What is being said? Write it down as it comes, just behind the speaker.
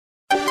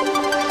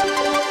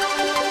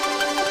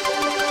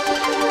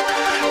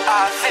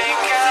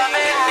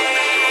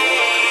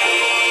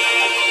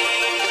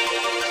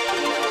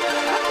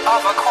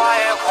a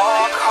quiet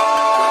walk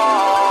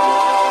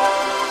home.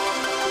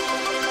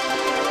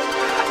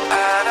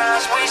 And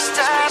as we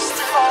stepped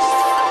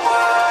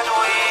forward,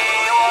 we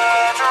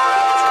would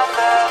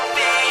rather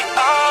be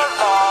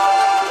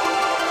alone.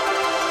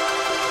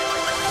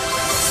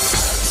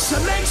 So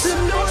make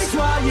some noise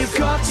while you've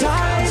got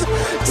time.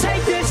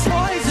 Take this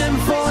poison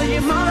for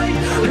your mind.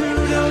 Who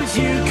knows,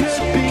 you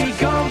could be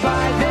gone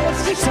by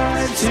this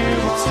time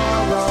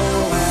tomorrow.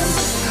 And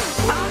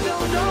I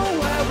don't know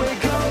where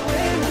we're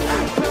going,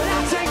 but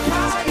I take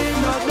pride in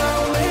not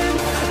knowing.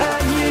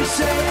 And you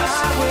say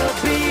I will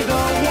be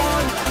the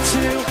one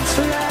to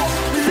let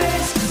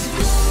this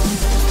go.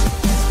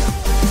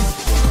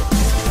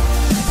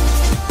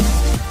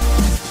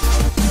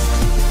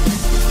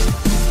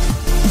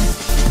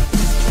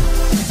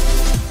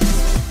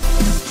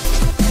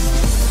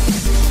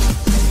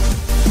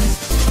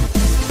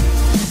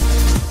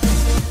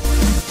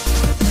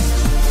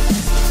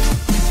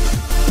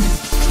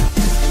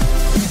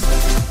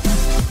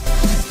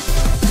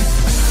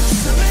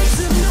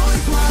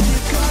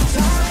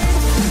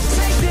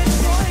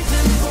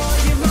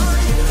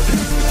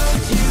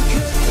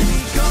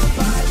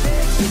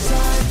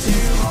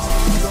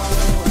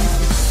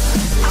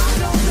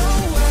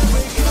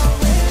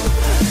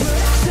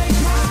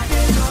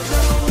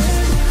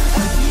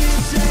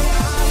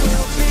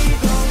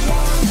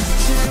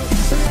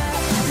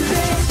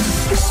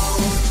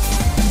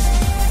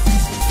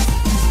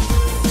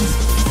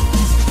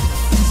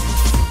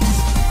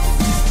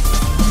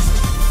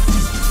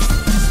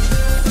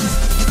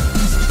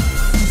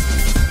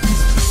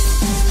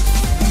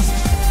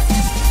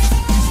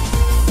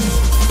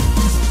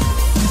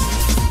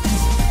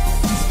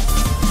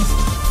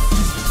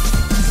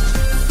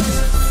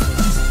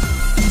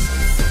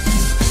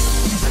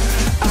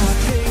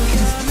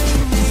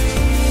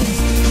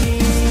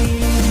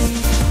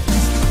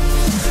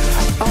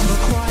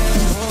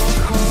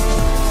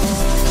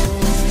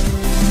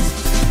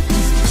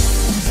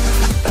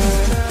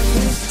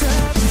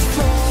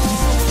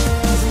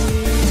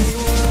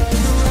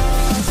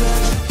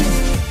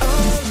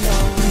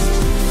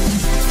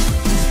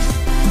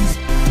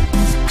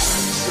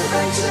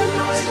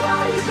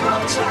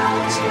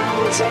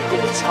 Take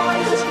the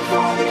time.